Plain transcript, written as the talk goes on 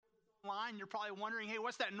Online, you're probably wondering, hey,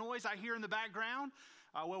 what's that noise I hear in the background?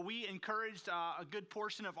 Well, we encouraged a good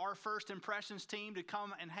portion of our First Impressions team to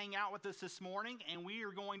come and hang out with us this morning, and we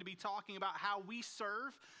are going to be talking about how we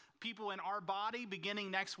serve people in our body beginning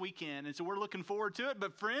next weekend. And so we're looking forward to it.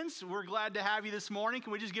 But friends, we're glad to have you this morning.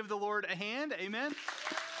 Can we just give the Lord a hand? Amen.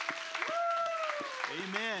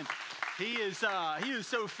 Amen. He is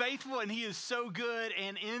so faithful and he is so good.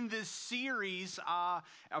 And in this series, A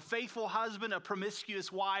Faithful Husband, a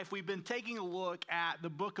Promiscuous Wife, we've been taking a look at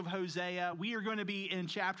the book of Hosea. We are going to be in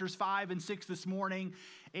chapters 5 and 6 this morning.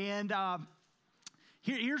 And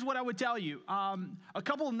here's what I would tell you. A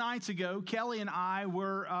couple of nights ago, Kelly and I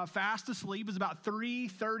were fast asleep. It was about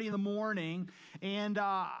 3:30 in the morning, and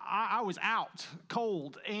I was out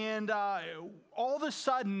cold. And all of a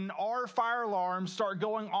sudden, our fire alarms start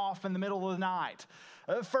going off in the middle of the night.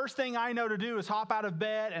 First thing I know to do is hop out of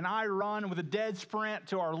bed, and I run with a dead sprint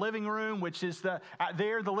to our living room, which is the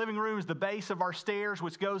living room is the base of our stairs,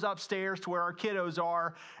 which goes upstairs to where our kiddos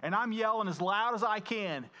are. And I'm yelling as loud as I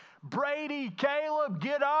can, Brady, Caleb,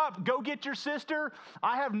 get up, go get your sister.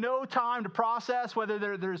 I have no time to process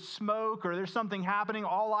whether there's smoke or there's something happening.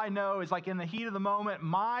 All I know is, like, in the heat of the moment,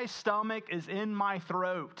 my stomach is in my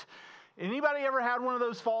throat. Anybody ever had one of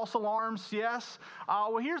those false alarms? Yes?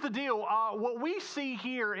 Well, here's the deal. What we see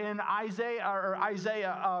here in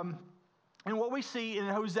Isaiah, and what we see in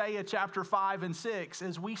Hosea chapter 5 and 6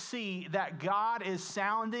 is we see that God is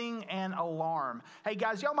sounding an alarm. Hey,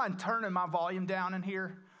 guys, y'all mind turning my volume down in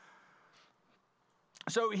here?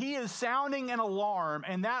 So he is sounding an alarm,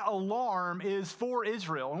 and that alarm is for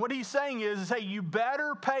Israel. And what he's saying is, hey, you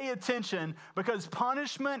better pay attention because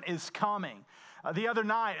punishment is coming. The other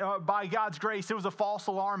night, by God's grace, it was a false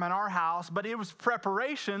alarm in our house, but it was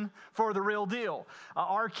preparation for the real deal.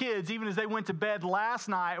 Our kids, even as they went to bed last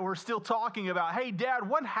night, were still talking about, hey, Dad,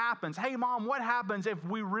 what happens? Hey, Mom, what happens if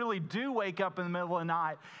we really do wake up in the middle of the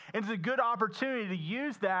night? And it's a good opportunity to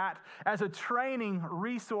use that as a training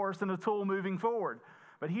resource and a tool moving forward.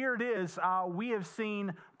 But here it is. We have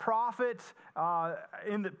seen prophets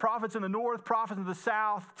in the north, prophets in the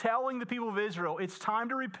south, telling the people of Israel, it's time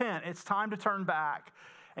to repent, it's time to turn back.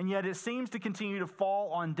 And yet it seems to continue to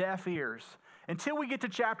fall on deaf ears until we get to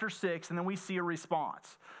chapter 6, and then we see a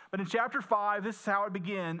response. But in chapter 5, this is how it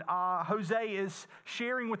began. Hosea is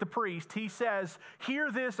sharing with the priest. He says,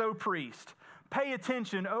 hear this, O priest. Pay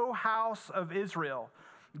attention, O house of Israel.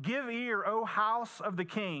 Give ear, O house of the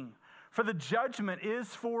king. For the judgment is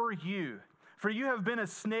for you. For you have been a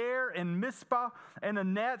snare in Mizpah and a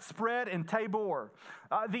net spread in Tabor.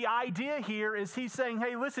 The idea here is he's saying,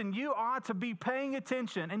 hey, listen, you ought to be paying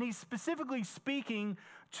attention. And he's specifically speaking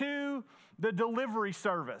to the delivery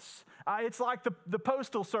service. It's like the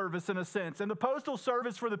postal service in a sense. And the postal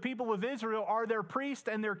service for the people of Israel are their priests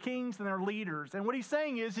and their kings and their leaders. And what he's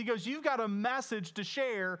saying is, he goes, you've got a message to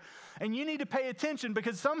share and you need to pay attention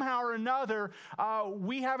because somehow or another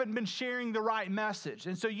we haven't been sharing the right message.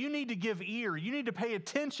 And so you need to give ear. You need to pay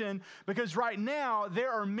attention because right now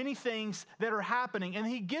there are many things that are happening. And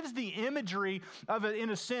he gives the imagery of it in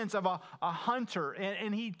a sense of a hunter.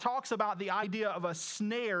 And he talks about the idea of a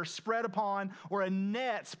snare spread upon or a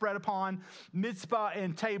net spread upon Mizpah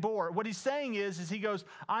and Tabor. What he's saying is he goes,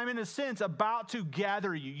 I'm in a sense about to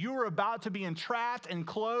gather you. You are about to be entrapped and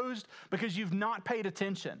closed because you've not paid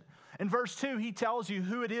attention. In verse 2, he tells you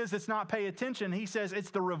who it is that's not paying attention. He says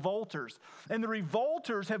it's the revolters. And the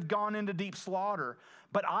revolters have gone into deep slaughter,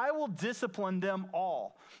 but I will discipline them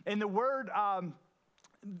all. And the word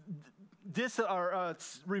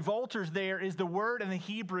revolters there is the word in the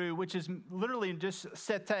Hebrew, which is literally just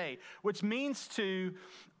sete, which means to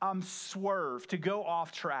swerve, to go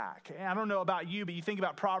off track. And I don't know about you, but you think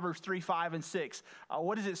about Proverbs 3, 5, and 6.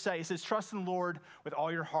 What does it say? It says, trust in the Lord with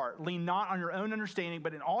all your heart. Lean not on your own understanding,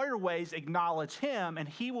 but in all your ways acknowledge him, and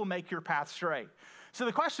he will make your path straight. So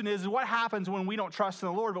the question is, what happens when we don't trust in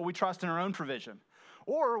the Lord, but we trust in our own provision?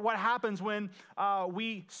 Or what happens when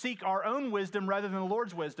we seek our own wisdom rather than the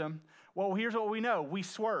Lord's wisdom? Well, here's what we know. We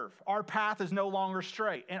swerve. Our path is no longer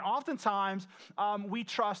straight. And oftentimes, we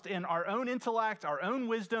trust in our own intellect, our own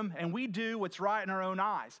wisdom, and we do what's right in our own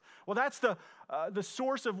eyes. Well, that's the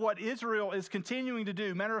source of what Israel is continuing to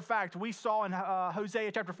do. Matter of fact, we saw in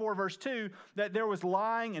Hosea chapter 4, verse 2, that there was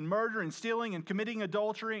lying and murder and stealing and committing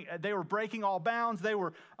adultery. They were breaking all bounds. They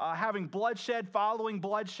were having bloodshed, following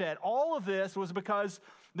bloodshed. All of this was because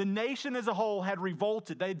The nation as a whole had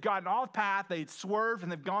revolted. They'd gotten off path, they'd swerved,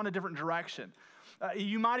 and they've gone a different direction.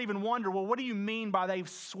 You might even wonder, well, what do you mean by they've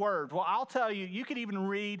swerved? Well, I'll tell you, you could even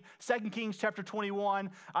read 2 Kings chapter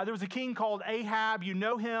 21. There was a king called Ahab. You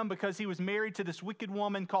know him because he was married to this wicked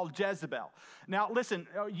woman called Jezebel. Now, listen,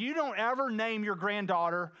 you don't ever name your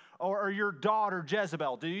granddaughter or your daughter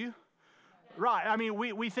Jezebel, do you? Right. I mean,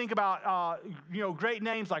 we think about, great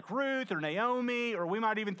names like Ruth or Naomi, or we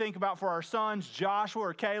might even think about for our sons, Joshua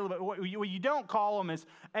or Caleb. What you don't call them is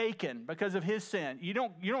Achan because of his sin. You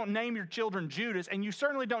don't name your children Judas, and you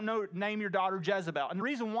certainly don't name your daughter Jezebel. And the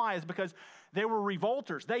reason why is because they were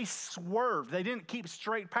revolters. They swerved. They didn't keep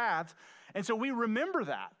straight paths. And so we remember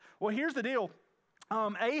that. Well, here's the deal.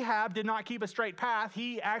 Ahab did not keep a straight path.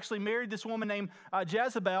 He actually married this woman named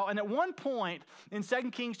Jezebel. And at one point in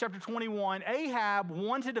 2 Kings chapter 21, Ahab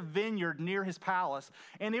wanted a vineyard near his palace.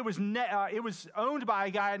 And it was owned by a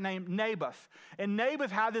guy named Naboth. And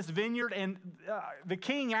Naboth had this vineyard. And the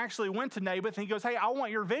king actually went to Naboth. And he goes, hey, I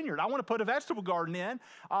want your vineyard. I want to put a vegetable garden in.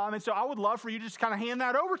 And so I would love for you to just kind of hand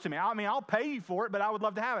that over to me. I mean, I'll pay you for it, but I would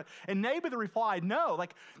love to have it. And Naboth replied, no.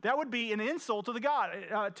 Like, that would be an insult to the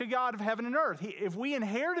God of heaven and earth. If we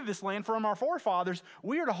inherited this land from our forefathers,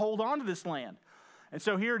 we are to hold on to this land. And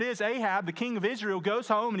so here it is, Ahab, the king of Israel, goes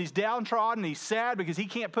home and he's downtrodden, he's sad because he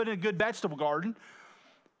can't put in a good vegetable garden.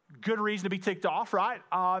 Good reason to be ticked off, right?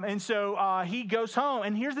 And so he goes home,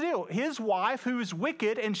 and here's the deal. His wife, who is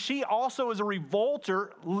wicked, and she also is a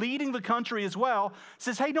revolter, leading the country as well,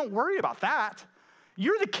 says, hey, don't worry about that.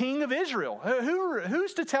 You're the king of Israel.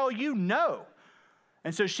 Who's to tell you no?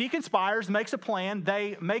 And so she conspires, makes a plan.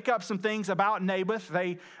 They make up some things about Naboth.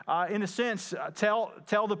 They, in a sense, tell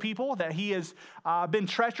the people that he has been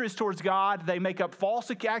treacherous towards God. They make up false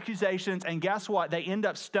accusations, and guess what? They end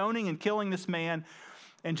up stoning and killing this man.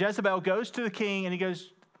 And Jezebel goes to the king, and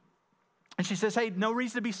she says, hey, no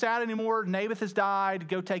reason to be sad anymore. Naboth has died.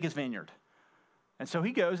 Go take his vineyard. And so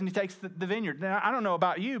he goes and he takes the vineyard. Now, I don't know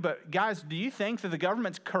about you, but guys, do you think that the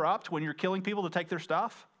government's corrupt when you're killing people to take their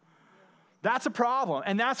stuff? That's a problem.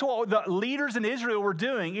 And that's what the leaders in Israel were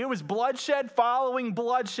doing. It was bloodshed following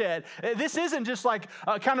bloodshed. This isn't just like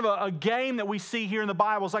kind of a game that we see here in the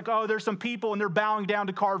Bible. It's like, oh, there's some people and they're bowing down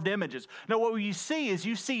to carved images. No, what you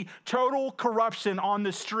see total corruption on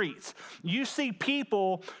the streets. You see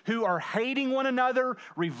people who are hating one another,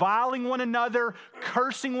 reviling one another,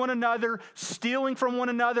 cursing one another, stealing from one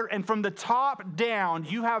another. And from the top down,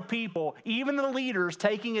 you have people, even the leaders,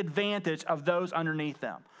 taking advantage of those underneath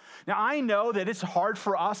them. Now, I know that it's hard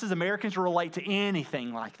for us as Americans to relate to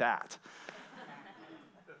anything like that.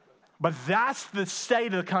 But that's the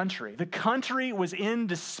state of the country. The country was in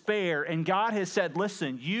despair, and God has said,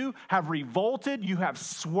 listen, you have revolted, you have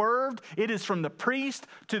swerved. It is from the priest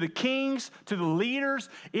to the kings to the leaders.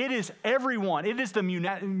 It is everyone. It is the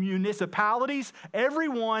municipalities.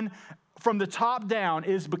 Everyone from the top down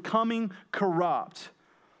is becoming corrupt.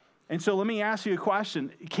 And so let me ask you a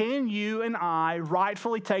question. Can you and I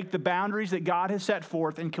rightfully take the boundaries that God has set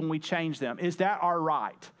forth, and can we change them? Is that our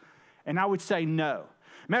right? And I would say no.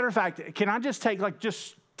 Matter of fact, can I just take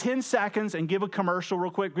just 10 seconds and give a commercial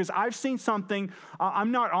real quick? Because I've seen something.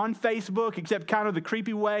 I'm not on Facebook except kind of the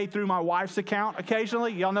creepy way through my wife's account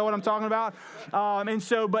occasionally. Y'all know what I'm talking about?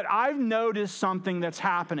 But I've noticed something that's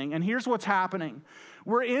happening. And here's what's happening.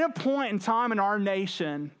 We're in a point in time in our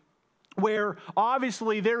nation where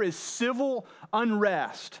obviously there is civil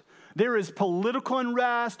unrest. There is political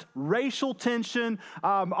unrest, racial tension.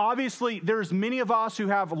 Obviously, there's many of us who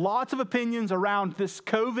have lots of opinions around this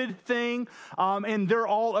COVID thing, and they're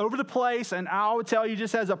all over the place. And I would tell you,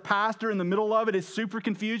 just as a pastor in the middle of it, it's super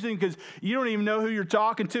confusing because you don't even know who you're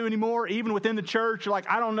talking to anymore. Even within the church, you're like,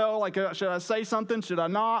 I don't know, should I say something? Should I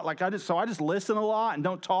not? I just listen a lot and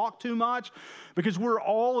don't talk too much because we're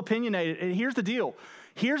all opinionated. And here's the deal.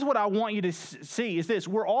 Here's what I want you to see is this.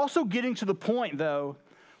 We're also getting to the point, though,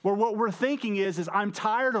 where what we're thinking is I'm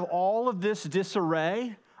tired of all of this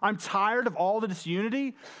disarray. I'm tired of all the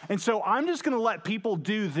disunity. And so I'm just going to let people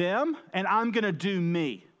do them, and I'm going to do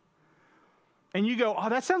me. And you go, oh,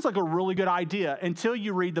 that sounds like a really good idea until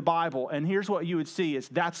you read the Bible. And here's what you would see is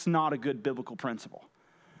that's not a good biblical principle.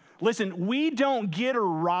 Listen, we don't get a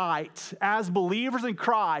right as believers in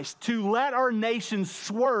Christ to let our nation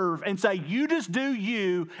swerve and say, you just do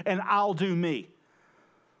you and I'll do me.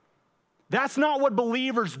 That's not what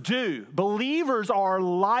believers do. Believers are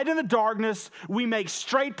light in the darkness. We make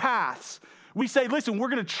straight paths. We say, listen, we're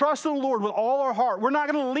going to trust in the Lord with all our heart. We're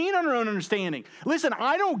not going to lean on our own understanding. Listen,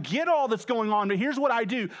 I don't get all that's going on, but here's what I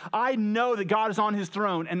do. I know that God is on his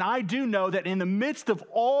throne, and I do know that in the midst of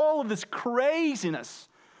all of this craziness,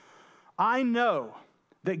 I know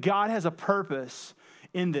that God has a purpose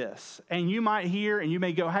in this. And you might hear and you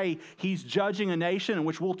may go, hey, he's judging a nation, in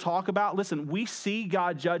which we'll talk about. Listen, we see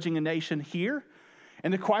God judging a nation here.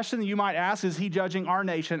 And the question that you might ask, is he judging our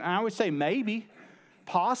nation? And I would say maybe,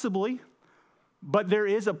 possibly, but there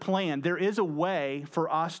is a plan. There is a way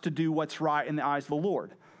for us to do what's right in the eyes of the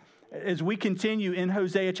Lord. As we continue in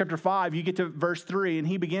Hosea chapter 5, you get to verse 3, and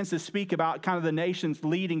he begins to speak about kind of the nation's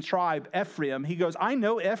leading tribe, Ephraim. He goes, I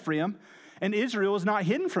know Ephraim, and Israel is not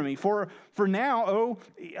hidden from me. For now, O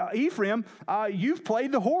Ephraim, you've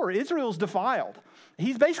played the whore. Israel's defiled.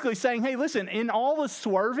 He's basically saying, hey, listen, in all the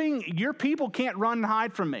swerving, your people can't run and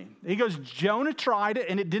hide from me. He goes, Jonah tried it,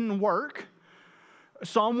 and it didn't work.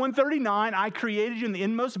 Psalm 139, I created you in the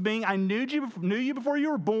inmost being. I knew you before you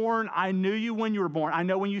were born. I knew you when you were born. I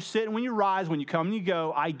know when you sit and when you rise, when you come and you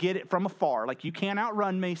go. I get it from afar. Like, you can't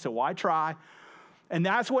outrun me, so why try? And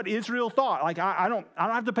that's what Israel thought. Like, I don't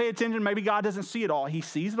have to pay attention. Maybe God doesn't see it all. He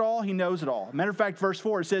sees it all. He knows it all. Matter of fact, verse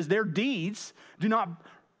 4, it says, their deeds do not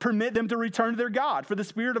permit them to return to their God, for the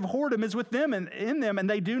spirit of whoredom is with them and in them, and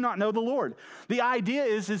they do not know the Lord. The idea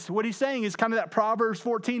is what he's saying is kind of that Proverbs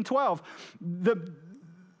 14:12.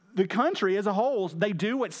 The country as a whole, they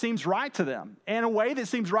do what seems right to them. And a way that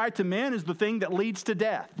seems right to men is the thing that leads to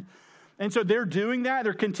death. And so they're doing that,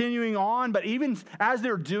 they're continuing on, but even as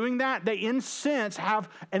they're doing that, they in sense have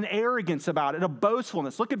an arrogance about it, a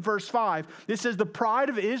boastfulness. Look at verse 5. It says, the pride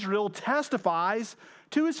of Israel testifies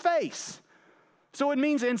to his face. So it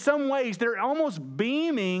means in some ways they're almost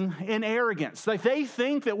beaming in arrogance. Like, they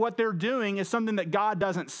think that what they're doing is something that God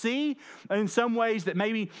doesn't see. In some ways that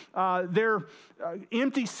maybe their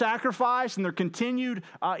empty sacrifice and their continued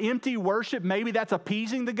empty worship, maybe that's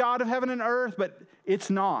appeasing the God of heaven and earth, but it's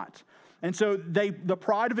not. And so the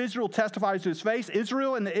pride of Israel testifies to his face.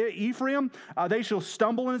 Israel and Ephraim, they shall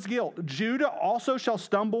stumble in his guilt. Judah also shall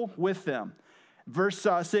stumble with them. Verse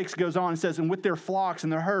 6 goes on and says, and with their flocks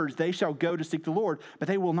and their herds, they shall go to seek the Lord, but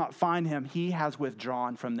they will not find him. He has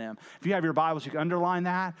withdrawn from them. If you have your Bibles, you can underline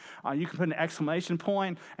that. You can put an exclamation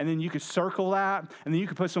point, and then you could circle that, and then you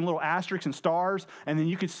could put some little asterisks and stars, and then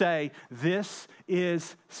you could say, this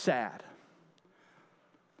is sad.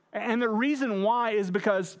 And the reason why is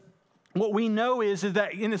because what we know is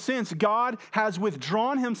that, in a sense, God has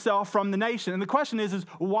withdrawn himself from the nation. And the question is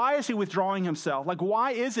why is he withdrawing himself? Like,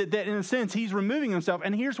 why is it that, in a sense, he's removing himself?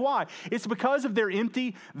 And here's why. It's because of their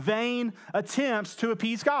empty, vain attempts to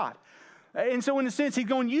appease God. And so, in a sense, he's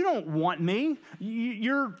going, you don't want me.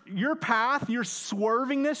 Your path, your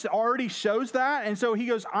swervingness already shows that. And so he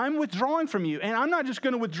goes, I'm withdrawing from you. And I'm not just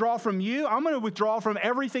going to withdraw from you. I'm going to withdraw from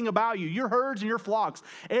everything about you, your herds and your flocks,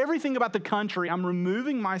 everything about the country. I'm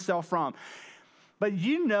removing myself from. But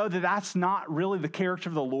you know that that's not really the character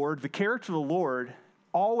of the Lord. The character of the Lord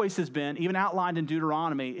always has been, even outlined in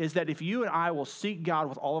Deuteronomy, is that if you and I will seek God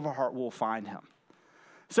with all of our heart, we'll find him.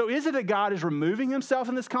 So is it that God is removing himself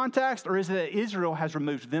in this context, or is it that Israel has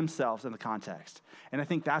removed themselves in the context? And I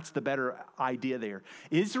think that's the better idea there.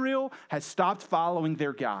 Israel has stopped following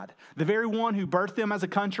their God. The very one who birthed them as a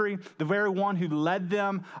country, the very one who led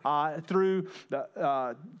them through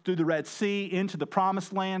the Red Sea into the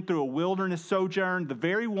Promised Land, through a wilderness sojourn, the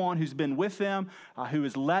very one who's been with them, who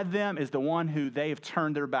has led them, is the one who they have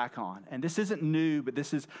turned their back on. And this isn't new, but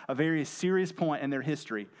this is a very serious point in their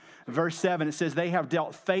history. Verse 7, it says, they have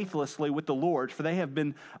dealt faithlessly with the Lord, for they have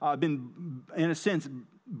been in a sense,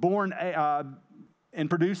 born and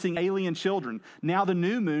producing alien children. Now the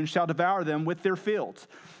new moon shall devour them with their fields.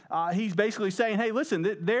 He's basically saying, hey, listen,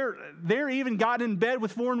 they're even got in bed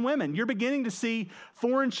with foreign women. You're beginning to see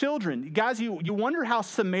foreign children. Guys, you wonder how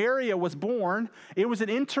Samaria was born. It was an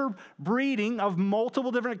interbreeding of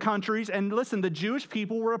multiple different countries. And listen, the Jewish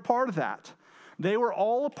people were a part of that. They were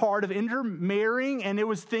all a part of intermarrying, and it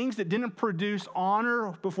was things that didn't produce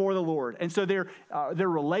honor before the Lord. And so their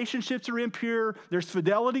relationships are impure. There's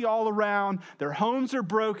fidelity all around. Their homes are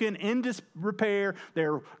broken, in disrepair.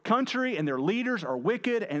 Their country and their leaders are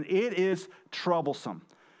wicked, and it is troublesome.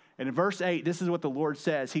 And in verse 8, this is what the Lord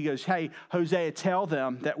says. He goes, hey, Hosea, tell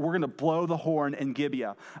them that we're going to blow the horn in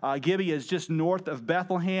Gibeah. Gibeah is just north of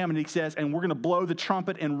Bethlehem, and he says, and we're going to blow the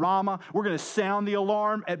trumpet in Ramah. We're going to sound the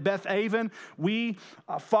alarm at Beth Aven. We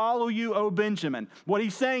follow you, O Benjamin. What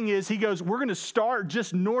he's saying is, he goes, we're going to start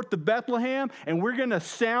just north of Bethlehem, and we're going to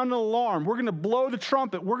sound an alarm. We're going to blow the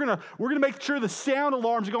trumpet. We're going to make sure the sound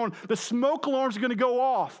alarms are going. The smoke alarms are going to go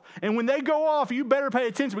off. And when they go off, you better pay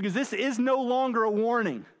attention, because this is no longer a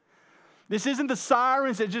warning. This isn't the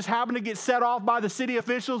sirens that just happen to get set off by the city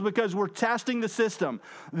officials because we're testing the system.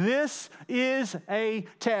 This is a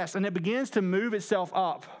test, and it begins to move itself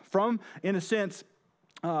up from, in a sense,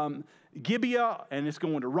 Gibeah, and it's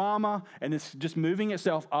going to Ramah, and it's just moving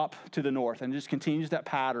itself up to the north, and it just continues that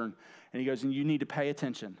pattern. And he goes, and you need to pay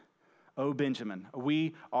attention. Oh, Benjamin,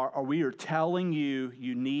 we are telling you,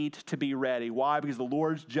 you need to be ready. Why? Because the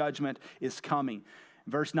Lord's judgment is coming.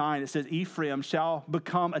 Verse 9, it says, Ephraim shall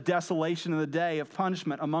become a desolation in the day of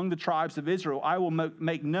punishment among the tribes of Israel. I will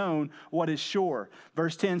make known what is sure.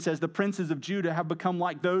 Verse 10 says, the princes of Judah have become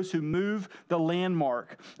like those who move the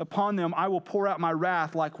landmark. Upon them I will pour out my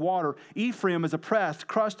wrath like water. Ephraim is oppressed,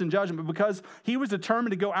 crushed in judgment, because he was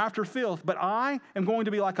determined to go after filth. But I am going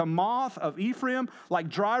to be like a moth of Ephraim, like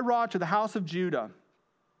dry rot to the house of Judah.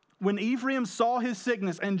 When Ephraim saw his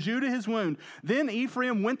sickness and Judah his wound, then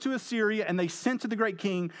Ephraim went to Assyria, and they sent to the great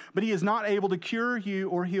king, but he is not able to cure you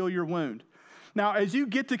or heal your wound. Now, as you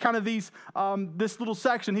get to kind of this little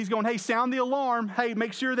section, he's going, hey, sound the alarm. Hey,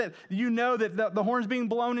 make sure that you know that the horn's being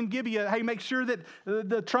blown in Gibeah. Hey, make sure that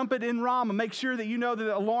the trumpet in Ramah. Make sure that you know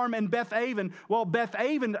the alarm in Beth Aven. Well, Beth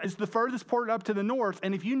Aven is the furthest port up to the north.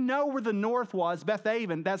 And if you know where the north was, Beth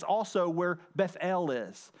Aven, that's also where Bethel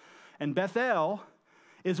is. And Bethel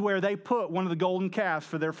is where they put one of the golden calves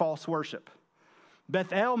for their false worship.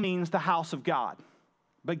 Bethel means the house of God.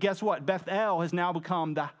 But guess what? Bethel has now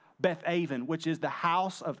become the Beth Aven, which is the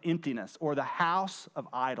house of emptiness or the house of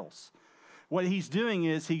idols. What he's doing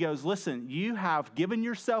is he goes, listen, you have given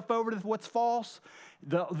yourself over to what's false.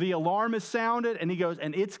 The alarm is sounded, and he goes,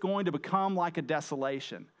 and it's going to become like a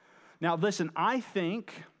desolation. Now, listen, I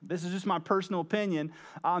think, this is just my personal opinion,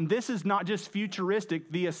 this is not just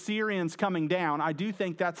futuristic, the Assyrians coming down. I do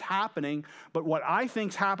think that's happening, but what I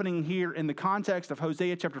think is happening here in the context of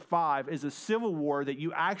Hosea chapter 5 is a civil war that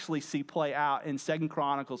you actually see play out in 2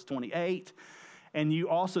 Chronicles 28. And you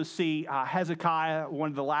also see Hezekiah, one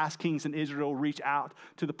of the last kings in Israel, reach out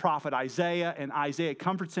to the prophet Isaiah, and Isaiah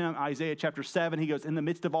comforts him. Isaiah chapter 7, he goes, in the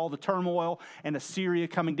midst of all the turmoil and Assyria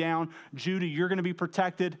coming down, Judah, you're going to be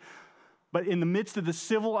protected. But in the midst of the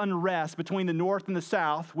civil unrest between the north and the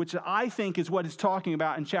south, which I think is what it's talking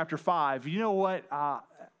about in chapter 5, you know what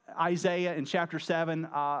Isaiah in chapter 7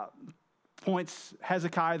 points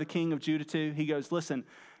Hezekiah, the king of Judah, to? He goes, listen,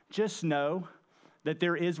 just know that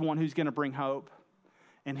there is one who's going to bring hope,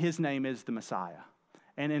 and his name is the Messiah.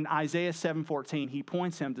 And in Isaiah 7:14, he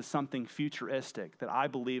points him to something futuristic that I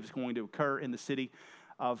believe is going to occur in the city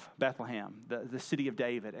of Bethlehem, the city of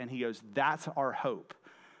David. And he goes, that's our hope.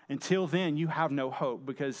 Until then, you have no hope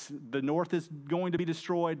because the north is going to be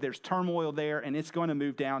destroyed. There's turmoil there, and it's going to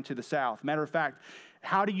move down to the south. Matter of fact,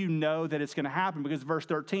 how do you know that it's going to happen? Because verse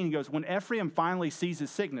 13, he goes, when Ephraim finally sees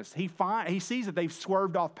his sickness, he sees that they've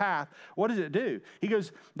swerved off path. What does it do? He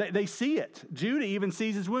goes, they see it. Judah even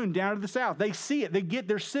sees his wound down to the south. They see it.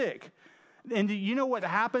 They're sick. And you know what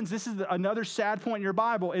happens? This is another sad point in your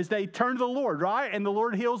Bible, is they turn to the Lord, right? And the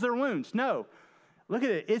Lord heals their wounds. No. Look at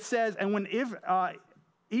it. It says, and when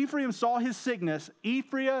Ephraim saw his sickness,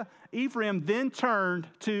 Ephraim then turned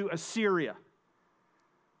to Assyria.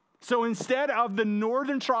 So instead of the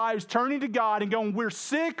northern tribes turning to God and going, we're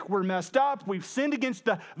sick, we're messed up, we've sinned against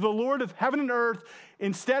the Lord of heaven and earth,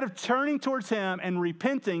 instead of turning towards him and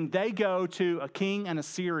repenting, they go to a king in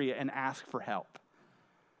Assyria and ask for help.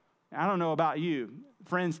 I don't know about you.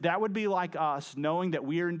 Friends, that would be like us knowing that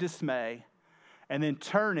we are in dismay and then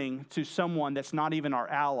turning to someone that's not even our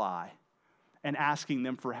ally and asking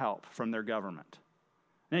them for help from their government.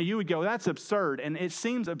 Now, you would go, that's absurd. And it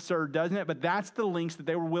seems absurd, doesn't it? But that's the lengths that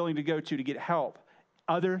they were willing to go to get help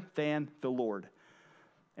other than the Lord.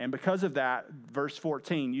 And because of that, verse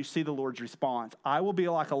 14, you see the Lord's response. I will be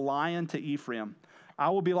like a lion to Ephraim. I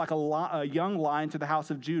will be like a young lion to the house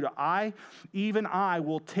of Judah. Even I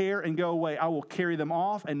will tear and go away. I will carry them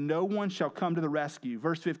off, and no one shall come to the rescue.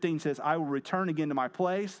 Verse 15 says, I will return again to my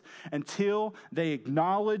place until they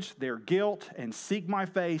acknowledge their guilt and seek my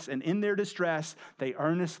face, and in their distress, they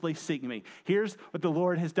earnestly seek me. Here's what the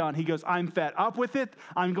Lord has done. He goes, I'm fed up with it.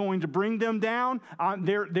 I'm going to bring them down.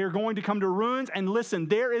 They're going to come to ruins. And listen,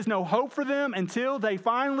 there is no hope for them until they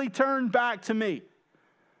finally turn back to me.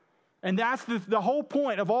 And that's the whole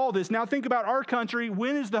point of all this. Now think about our country.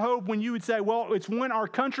 When is the hope? When you would say, well, it's when our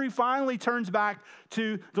country finally turns back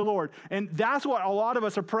to the Lord. And that's what a lot of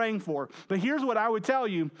us are praying for. But here's what I would tell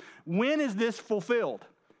you. When is this fulfilled?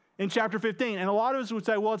 In chapter 15. And a lot of us would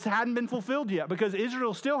say, well, it hadn't been fulfilled yet because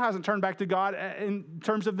Israel still hasn't turned back to God in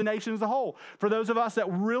terms of the nation as a whole. For those of us that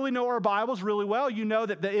really know our Bibles really well, you know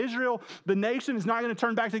that the nation is not going to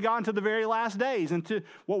turn back to God until the very last days, into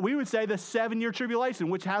what we would say the 7-year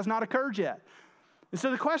tribulation, which has not occurred yet. And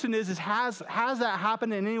so the question is has that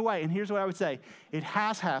happened in any way? And here's what I would say. It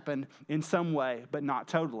has happened in some way, but not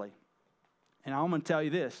totally. And I'm going to tell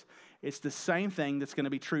you this. It's the same thing that's going to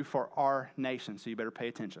be true for our nation, so you better pay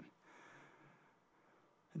attention.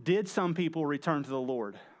 Did some people return to the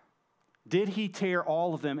Lord? Did he tear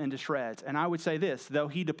all of them into shreds? And I would say this, though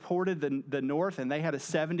he deported the north and they had a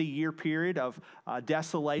 70-year period of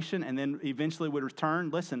desolation and then eventually would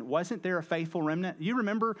return, listen, wasn't there a faithful remnant? You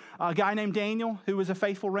remember a guy named Daniel who was a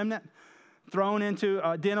faithful remnant? Thrown into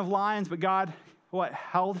a den of lions, but God,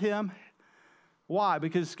 held him? Why?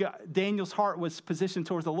 Because Daniel's heart was positioned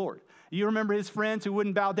towards the Lord. You remember his friends who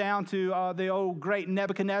wouldn't bow down to the old great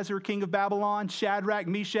Nebuchadnezzar, king of Babylon, Shadrach,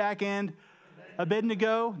 Meshach, and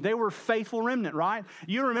Abednego? They were faithful remnant, right?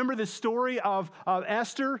 You remember the story of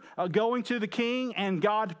Esther going to the king and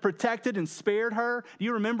God protected and spared her?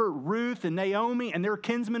 You remember Ruth and Naomi and their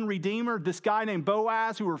kinsman redeemer, this guy named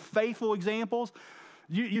Boaz, who were faithful examples?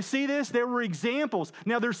 You see this? There were examples.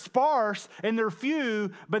 Now, they're sparse and they're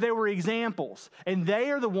few, but they were examples. And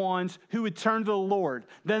they are the ones who would turn to the Lord.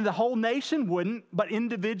 Then the whole nation wouldn't, but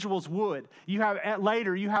individuals would. You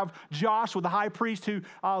have Joshua, the high priest, who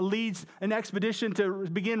leads an expedition to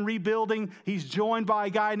begin rebuilding. He's joined by a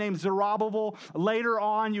guy named Zerubbabel. Later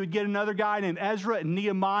on, you would get another guy named Ezra and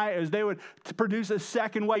Nehemiah as they would produce a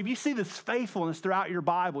second wave. You see this faithfulness throughout your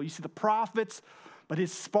Bible. You see the prophets, but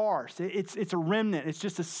it's sparse. It's a remnant. It's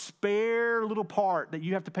just a spare little part that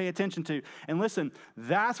you have to pay attention to. And listen,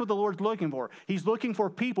 that's what the Lord's looking for. He's looking for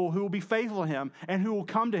people who will be faithful to him and who will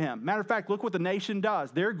come to him. Matter of fact, look what the nation does.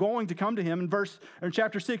 They're going to come to him. In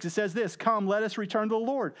chapter 6, it says this, "Come, let us return to the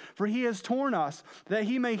Lord, for he has torn us, that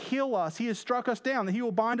he may heal us. He has struck us down, that he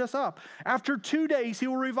will bind us up. After 2 days, he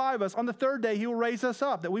will revive us. On the third day, he will raise us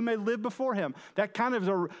up, that we may live before him." That kind of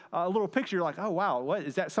is a little picture. You're like, oh, wow, what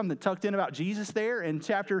is that, something tucked in about Jesus there in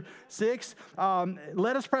chapter 6?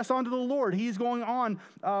 Let us press on to the Lord. He's going on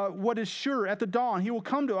what is sure at the dawn. He will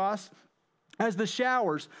come to us as the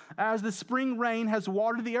showers, as the spring rain has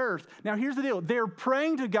watered the earth. Now, here's the deal. They're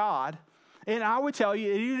praying to God. And I would tell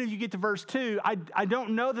you, even if you get to verse 2, I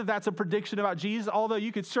don't know that that's a prediction about Jesus, although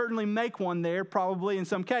you could certainly make one there, probably in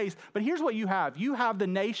some case. But here's what you have. You have the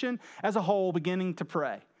nation as a whole beginning to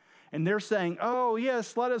pray. And they're saying, oh,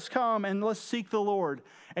 yes, let us come and let's seek the Lord.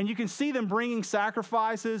 And you can see them bringing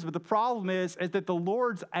sacrifices, but the problem is that the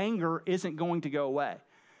Lord's anger isn't going to go away.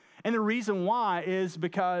 And the reason why is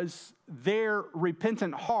because their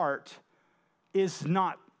repentant heart is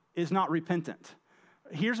not repentant.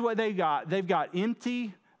 Here's what they got. They've got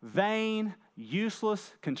empty, vain,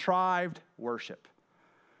 useless, contrived worship,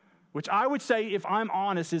 which I would say, if I'm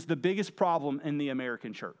honest, is the biggest problem in the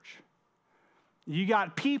American church. You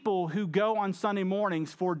got people who go on Sunday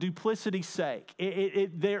mornings for duplicity's sake.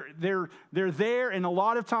 They're there, and a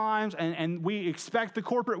lot of times, and we expect the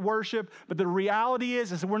corporate worship, but the reality is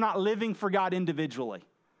that we're not living for God individually.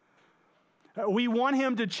 We want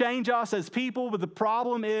him to change us as people, but the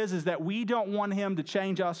problem is that we don't want him to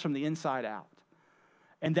change us from the inside out.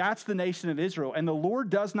 And that's the nation of Israel. And the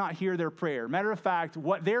Lord does not hear their prayer. Matter of fact,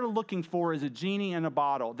 what they're looking for is a genie in a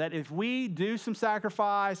bottle. That if we do some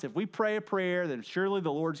sacrifice, if we pray a prayer, then surely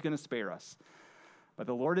the Lord's going to spare us. But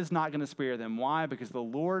the Lord is not going to spare them. Why? Because the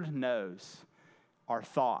Lord knows our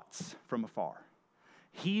thoughts from afar.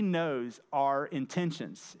 He knows our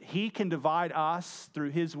intentions. He can divide us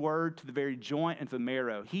through his word to the very joint and to the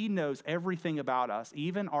marrow. He knows everything about us,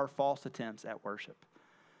 even our false attempts at worship.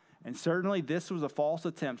 And certainly this was a false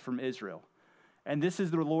attempt from Israel. And this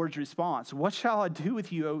is the Lord's response. What shall I do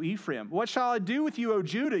with you, O Ephraim? What shall I do with you, O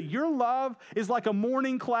Judah? Your love is like a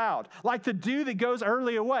morning cloud, like the dew that goes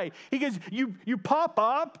early away. He goes, you pop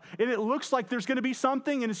up, and it looks like there's going to be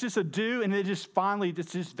something, and it's just a dew, and it just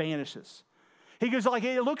vanishes. He goes, like,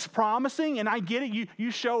 it looks promising, and I get it. You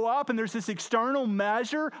show up, and there's this external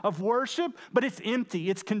measure of worship, but it's empty.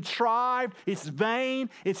 It's contrived. It's vain.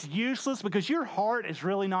 It's useless because your heart is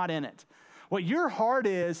really not in it. What your heart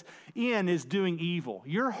is doing evil.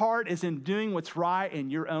 Your heart is in doing what's right in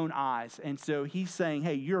your own eyes. And so he's saying,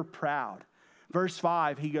 hey, you're proud. Verse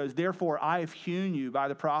 5, he goes, therefore I have hewn you by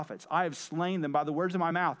the prophets. I have slain them by the words of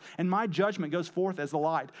my mouth, and my judgment goes forth as the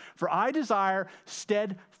light. For I desire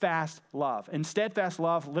steadfast love. And steadfast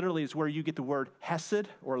love literally is where you get the word hesed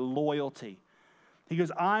or loyalty. He goes,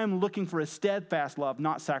 I am looking for a steadfast love,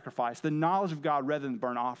 not sacrifice, the knowledge of God rather than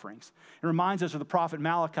burnt offerings. It reminds us of the prophet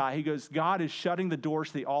Malachi. He goes, God is shutting the doors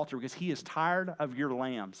to the altar because he is tired of your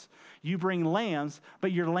lambs. You bring lambs,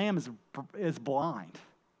 but your lamb is blind.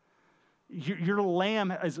 Your lamb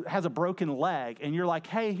has a broken leg, and you're like,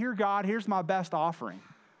 hey, here, God, here's my best offering.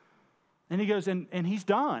 And he goes, and he's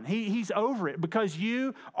done. He's over it because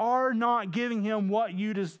you are not giving him what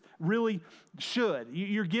you just really should.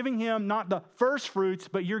 You're giving him not the first fruits,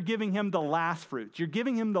 but you're giving him the last fruits. You're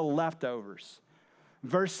giving him the leftovers.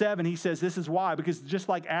 Verse 7, he says, this is why, because just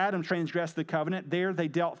like Adam transgressed the covenant, there they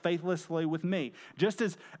dealt faithlessly with me. Just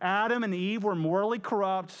as Adam and Eve were morally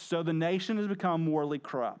corrupt, so the nation has become morally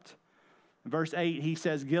corrupt. In verse 8, he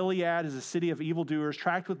says, Gilead is a city of evildoers,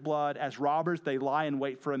 tracked with blood. As robbers, they lie in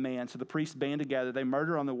wait for a man. So the priests band together. They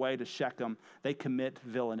murder on the way to Shechem. They commit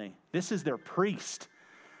villainy. This is their priest.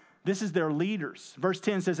 This is their leaders. Verse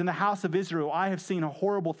 10 says, in the house of Israel, I have seen a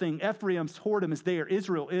horrible thing. Ephraim's whoredom is there.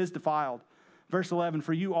 Israel is defiled. Verse 11,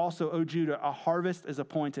 for you also, O Judah, a harvest is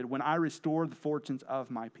appointed when I restore the fortunes of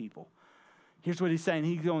my people. Here's what he's saying.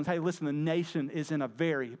 He's going, hey, listen, the nation is in a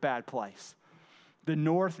very bad place. The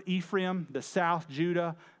north, Ephraim, the south,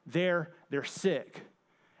 Judah, they're sick.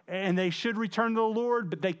 And they should return to the Lord,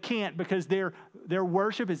 but they can't because their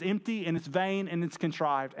worship is empty and it's vain and it's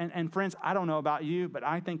contrived. And friends, I don't know about you, but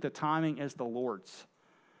I think the timing is the Lord's.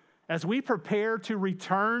 As we prepare to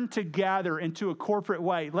return together into a corporate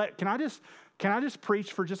way, can I just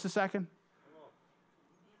preach for just a second?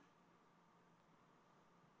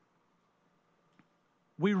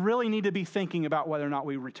 We really need to be thinking about whether or not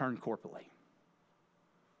we return corporately.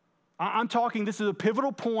 I'm talking, this is a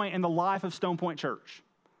pivotal point in the life of Stone Point Church.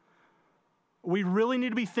 We really need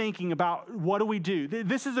to be thinking about what do we do.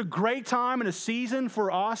 This is a great time and a season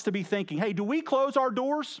for us to be thinking, hey, do we close our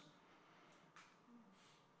doors?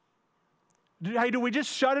 Hey, do we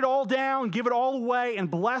just shut it all down, give it all away, and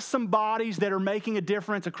bless some bodies that are making a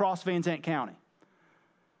difference across Van Zandt County?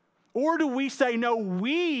 Or do we say, no,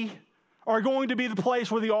 we are going to be the place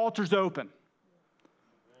where the altar's open?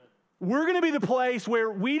 We're going to be the place where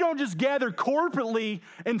we don't just gather corporately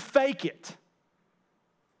and fake it.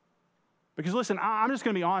 Because listen, I'm just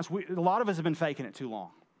going to be honest, a lot of us have been faking it too long.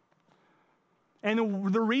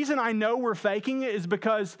 And the reason I know we're faking it is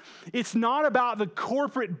because it's not about the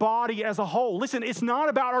corporate body as a whole. Listen, it's not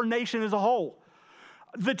about our nation as a whole.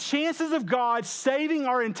 The chances of God saving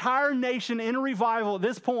our entire nation in a revival at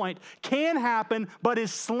this point can happen, but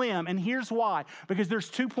is slim. And here's why. Because there's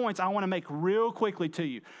 2 points I want to make real quickly to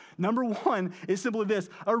you. Number one is simply this.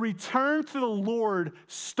 A return to the Lord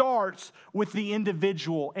starts with the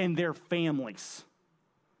individual and their families.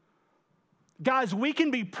 Guys, we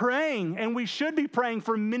can be praying, and we should be praying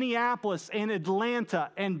for Minneapolis and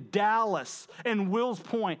Atlanta and Dallas and Wills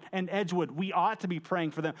Point and Edgewood. We ought to be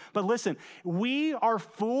praying for them. But listen, we are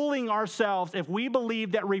fooling ourselves if we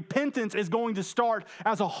believe that repentance is going to start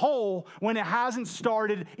as a whole when it hasn't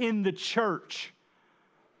started in the church.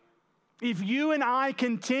 If you and I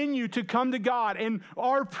continue to come to God and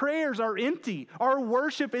our prayers are empty, our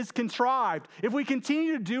worship is contrived, if we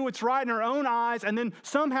continue to do what's right in our own eyes and then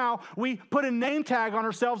somehow we put a name tag on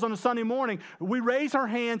ourselves on a Sunday morning, we raise our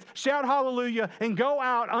hands, shout hallelujah, and go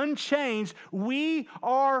out unchanged, we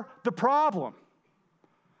are the problem.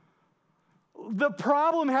 The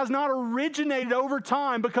problem has not originated over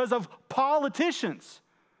time because of politicians.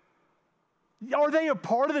 Are they a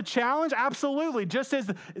part of the challenge? Absolutely. Just as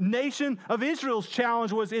the nation of Israel's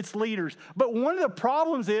challenge was its leaders. But one of the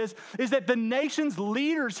problems is that the nation's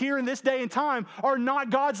leaders here in this day and time are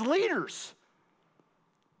not God's leaders.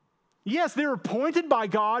 Yes, they're appointed by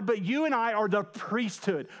God, but you and I are the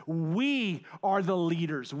priesthood. We are the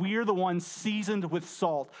leaders. We are the ones seasoned with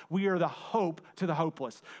salt. We are the hope to the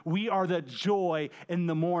hopeless. We are the joy in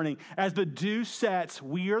the morning. As the dew sets,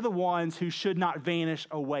 we are the ones who should not vanish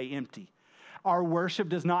away empty. Our worship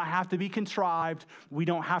does not have to be contrived. We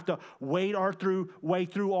don't have to wade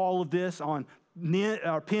through all of this on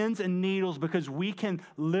pins and needles because we can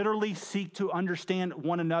literally seek to understand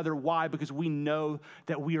one another. Why? Because we know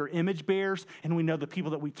that we are image bearers and we know the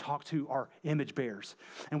people that we talk to are image bearers.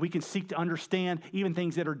 And we can seek to understand even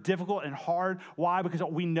things that are difficult and hard. Why? Because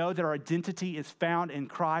we know that our identity is found in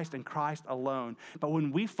Christ and Christ alone. But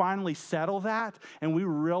when we finally settle that and we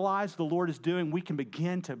realize the Lord is doing, we can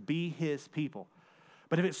begin to be His people.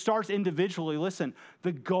 But if it starts individually, listen,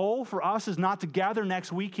 the goal for us is not to gather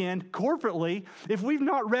next weekend corporately if we've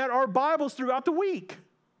not read our Bibles throughout the week.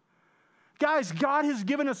 Guys, God has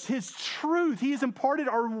given us His truth. He has imparted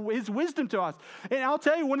His wisdom to us. And I'll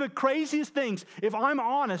tell you, one of the craziest things, if I'm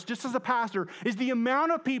honest, just as a pastor, is the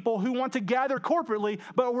amount of people who want to gather corporately,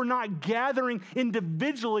 but we're not gathering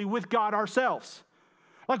individually with God ourselves.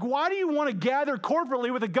 Like, why do you want to gather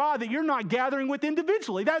corporately with a God that you're not gathering with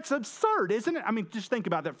individually? That's absurd, isn't it? I mean, just think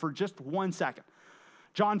about that for just 1 second.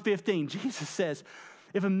 John 15, Jesus says,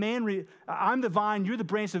 if a man, I'm the vine, you're the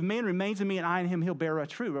branch. If a man remains in me and I in him, he'll bear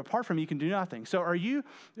much fruit. But apart from me, you can do nothing. So are you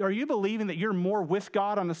believing that you're more with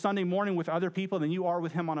God on a Sunday morning with other people than you are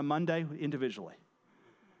with Him on a Monday individually?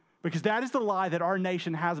 Because that is the lie that our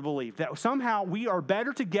nation has believed, that somehow we are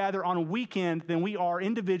better together on a weekend than we are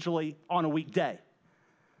individually on a weekday.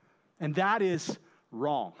 And that is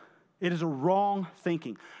Wrong. It is a wrong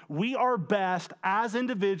thinking. We are best as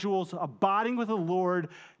individuals abiding with the Lord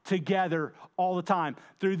together all the time.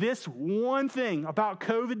 Through this one thing about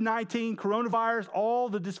COVID-19, coronavirus, all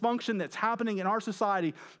the dysfunction that's happening in our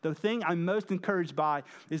society, the thing I'm most encouraged by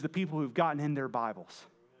is the people who've gotten in their Bibles.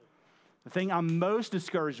 The thing I'm most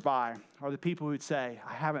discouraged by are the people who'd say,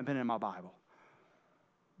 I haven't been in my Bible.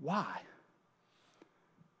 Why?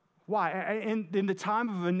 Why? In the time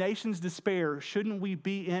of a nation's despair, shouldn't we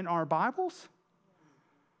be in our Bibles?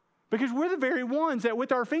 Because we're the very ones that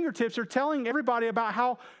with our fingertips are telling everybody about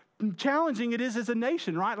how challenging it is as a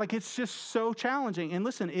nation, right? Like it's just so challenging. And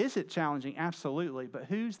listen, is it challenging? Absolutely. But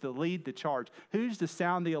who's to lead the charge? Who's to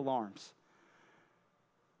sound the alarms?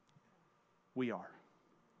 We are.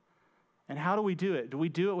 And how do we do it? Do we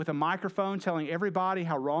do it with a microphone telling everybody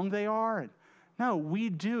how wrong they are? No, we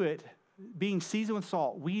do it being seasoned with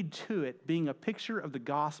salt. We do it being a picture of the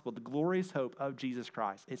gospel, the glorious hope of Jesus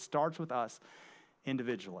Christ. It starts with us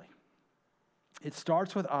individually. It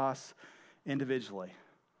starts with us individually.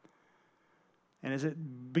 And as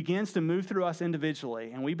it begins to move through us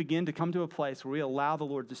individually, and we begin to come to a place where we allow the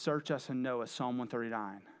Lord to search us and know us, Psalm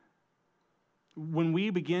 139. When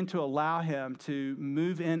we begin to allow Him to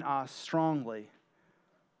move in us strongly,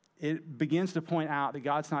 it begins to point out that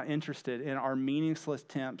God's not interested in our meaningless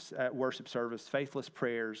attempts at worship service, faithless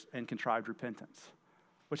prayers, and contrived repentance,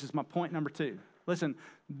 which is my point number 2. Listen,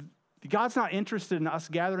 God's not interested in us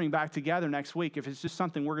gathering back together next week if it's just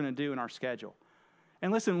something we're going to do in our schedule.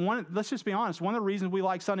 And listen, let's just be honest. One of the reasons we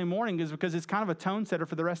like Sunday morning is because it's kind of a tone setter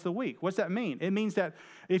for the rest of the week. What's that mean? It means that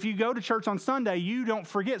if you go to church on Sunday, you don't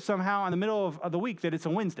forget somehow in the middle of the week that it's a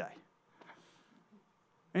Wednesday.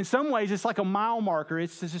 In some ways, it's like a mile marker.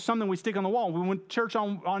 It's just something we stick on the wall. We went to church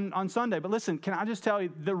on Sunday. But listen, can I just tell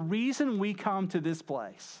you, the reason we come to this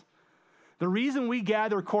place, the reason we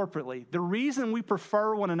gather corporately, the reason we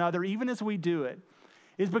prefer one another, even as we do it,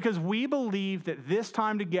 is because we believe that this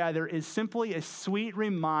time together is simply a sweet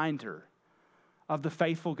reminder of the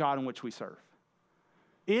faithful God in which we serve.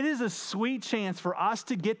 It is a sweet chance for us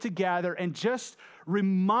to get together and just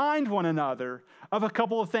remind one another of a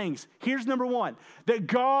couple of things. Here's number 1, that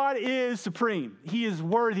God is supreme. He is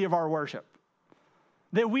worthy of our worship.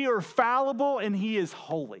 That we are fallible and He is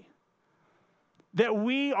holy. That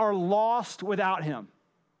we are lost without Him.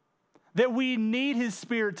 That we need His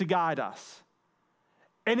Spirit to guide us.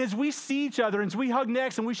 And as we see each other, and as we hug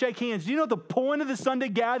necks and we shake hands, do you know what the point of the Sunday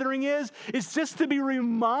gathering is? It's just to be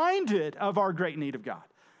reminded of our great need of God.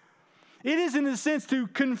 It is, in a sense, to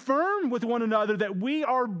confirm with one another that we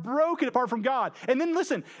are broken apart from God. And then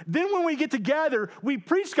listen, then when we get together, we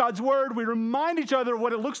preach God's word, we remind each other of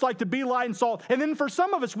what it looks like to be light and salt. And then for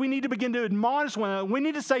some of us, we need to begin to admonish one another. We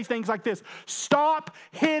need to say things like this: stop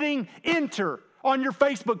hitting enter on your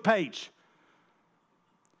Facebook page.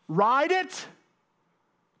 Write it.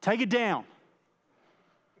 Take it down.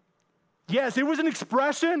 Yes, it was an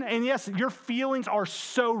expression, and yes, your feelings are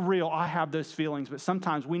so real. I have those feelings, but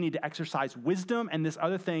sometimes we need to exercise wisdom and this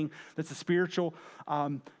other thing that's a spiritual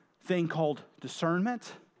thing called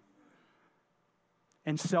discernment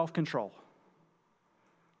and self-control.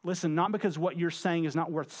 Listen, not because what you're saying is not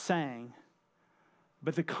worth saying,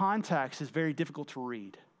 but the context is very difficult to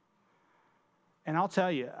read. And I'll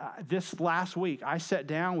tell you, this last week, I sat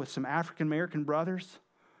down with some African-American brothers,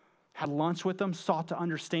 had lunch with them, sought to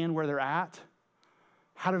understand where they're at,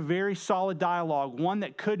 had a very solid dialogue, one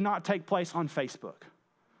that could not take place on Facebook.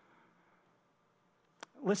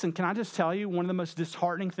 Listen, can I just tell you, one of the most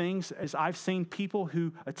disheartening things is I've seen people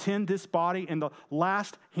who attend this body in the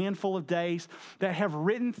last handful of days that have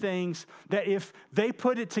written things that if they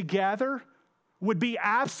put it together would be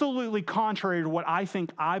absolutely contrary to what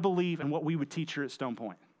I believe and what we would teach here at Stone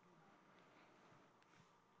Point.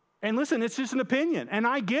 And listen, it's just an opinion, and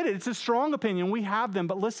I get it. It's a strong opinion. We have them,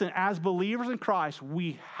 but listen, as believers in Christ,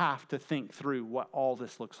 we have to think through what all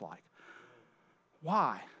this looks like.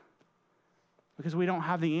 Why? Because we don't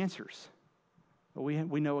have the answers, but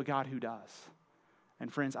we know a God who does.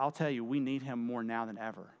 And friends, I'll tell you, we need Him more now than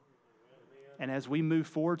ever. And as we move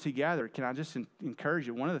forward together, can I just encourage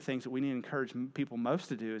you, one of the things that we need to encourage people most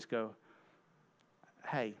to do is go,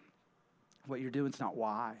 hey, what you're doing is not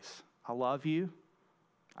wise. I love you.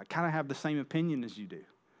 I kind of have the same opinion as you do.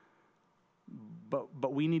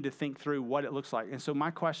 But we need to think through what it looks like. And so my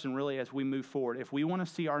question really as we move forward, if we want to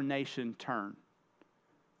see our nation turn,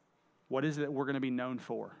 what is it that we're going to be known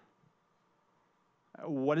for?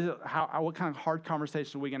 What kind of hard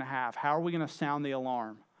conversations are we going to have? How are we going to sound the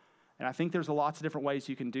alarm? And I think there's lots of different ways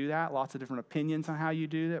you can do that, lots of different opinions on how you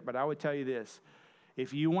do that. But I would tell you this,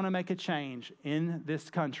 if you want to make a change in this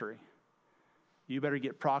country, you better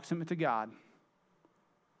get proximate to God.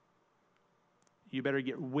 you better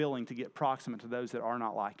get willing to get proximate to those that are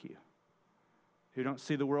not like you, who don't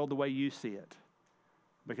see the world the way you see it,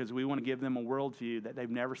 because we want to give them a worldview that they've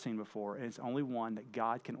never seen before, and it's only one that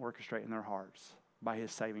God can orchestrate in their hearts by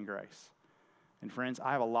his saving grace. And friends,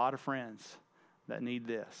 I have a lot of friends that need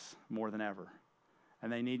this more than ever,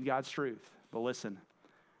 and they need God's truth. But listen,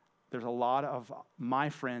 there's a lot of my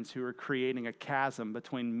friends who are creating a chasm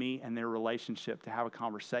between me and their relationship to have a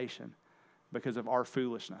conversation because of our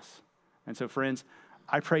foolishness. And so, friends,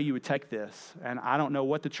 I pray you would take this. And I don't know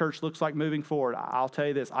what the church looks like moving forward. I'll tell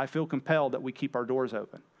you this. I feel compelled that we keep our doors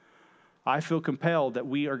open. I feel compelled that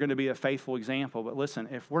we are going to be a faithful example. But listen,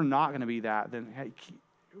 if we're not going to be that, then hey,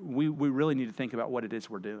 we really need to think about what it is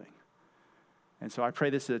we're doing. And so I pray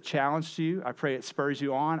this is a challenge to you. I pray it spurs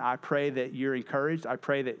you on. I pray that you're encouraged. I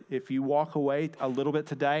pray that if you walk away a little bit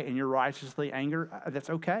today and you're righteously angry, that's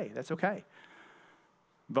okay. That's okay.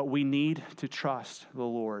 But we need to trust the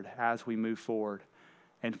Lord as we move forward.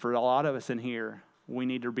 And for a lot of us in here, we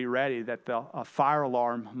need to be ready that a fire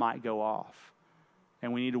alarm might go off.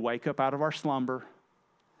 And we need to wake up out of our slumber.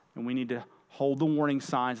 And we need to hold the warning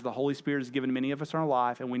signs the Holy Spirit has given many of us in our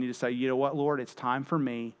life. And we need to say, you know what, Lord, it's time for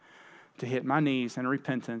me to hit my knees in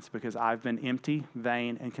repentance because I've been empty,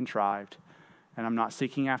 vain, and contrived. And I'm not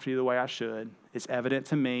seeking after you the way I should. It's evident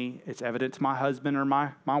to me. It's evident to my husband or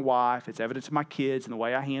my wife. It's evident to my kids and the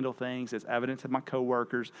way I handle things. It's evident to my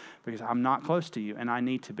coworkers because I'm not close to you and I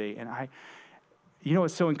need to be. And you know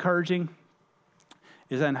what's so encouraging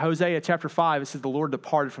is that in Hosea chapter 5, it says the Lord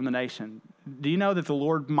departed from the nation. Do you know that the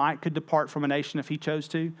Lord could depart from a nation if he chose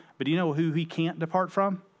to? But do you know who he can't depart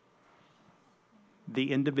from?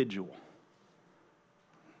 The individual.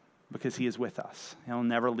 Because he is with us. He'll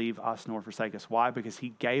never leave us nor forsake us. Why? Because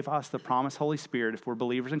he gave us the promised Holy Spirit if we're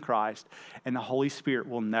believers in Christ, and the Holy Spirit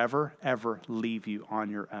will never, ever leave you on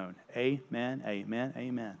your own. Amen, amen,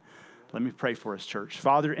 amen. Let me pray for us, church.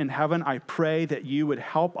 Father in heaven, I pray that you would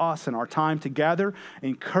help us in our time together,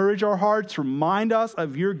 encourage our hearts, remind us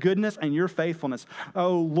of your goodness and your faithfulness.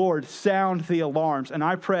 Oh, Lord, sound the alarms, and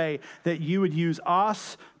I pray that you would use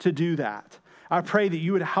us to do that. I pray that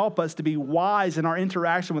you would help us to be wise in our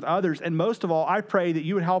interaction with others. And most of all, I pray that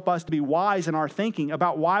you would help us to be wise in our thinking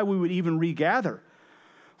about why we would even regather.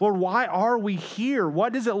 Lord, why are we here?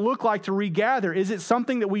 What does it look like to regather? Is it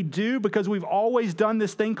something that we do because we've always done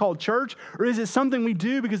this thing called church? Or is it something we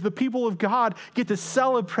do because the people of God get to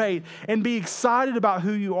celebrate and be excited about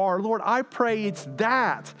who you are? Lord, I pray it's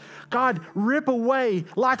that. God, rip away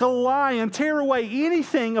like a lion, tear away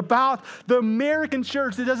anything about the American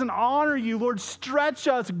church that doesn't honor you. Lord, stretch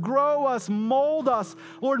us, grow us, mold us.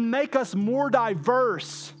 Lord, make us more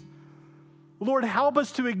diverse. Lord, help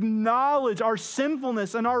us to acknowledge our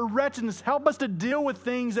sinfulness and our wretchedness. Help us to deal with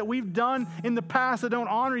things that we've done in the past that don't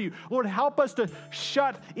honor you. Lord, help us to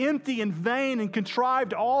shut empty and vain and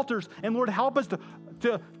contrived altars. And Lord, help us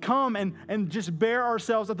to come and just bear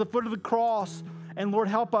ourselves at the foot of the cross. And Lord,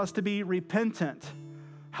 help us to be repentant.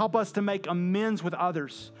 Help us to make amends with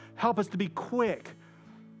others. Help us to be quick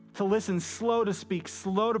to listen, slow to speak,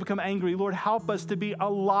 slow to become angry. Lord, help us to be a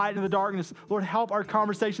light in the darkness. Lord, help our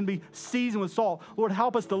conversation be seasoned with salt. Lord,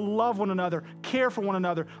 help us to love one another, care for one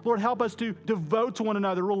another. Lord, help us to devote to one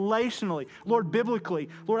another relationally. Lord, biblically.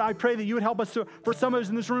 Lord, I pray that you would help us for some of us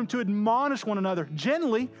in this room to admonish one another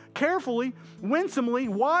gently, carefully, winsomely,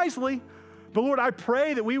 wisely. But Lord, I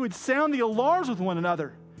pray that we would sound the alarms with one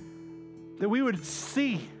another, that we would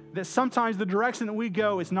see that sometimes the direction that we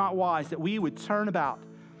go is not wise, that we would turn about,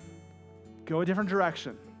 go a different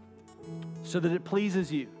direction so that it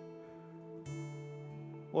pleases you.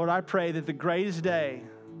 Lord, I pray that the greatest day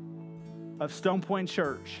of Stone Point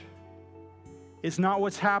Church is not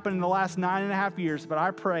what's happened in the last 9.5 years, but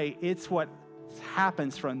I pray it's what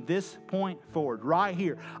happens from this point forward, right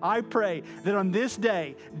here. I pray that on this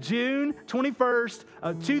day, June 21st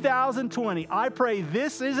of 2020, I pray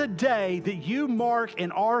this is a day that you mark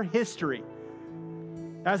in our history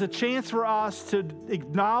as a chance for us to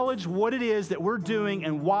acknowledge what it is that we're doing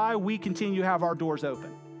and why we continue to have our doors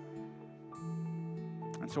open.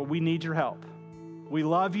 And so we need your help. We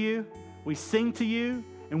love you, we sing to you,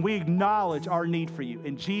 and we acknowledge our need for you.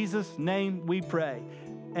 In Jesus' name we pray.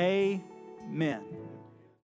 Amen.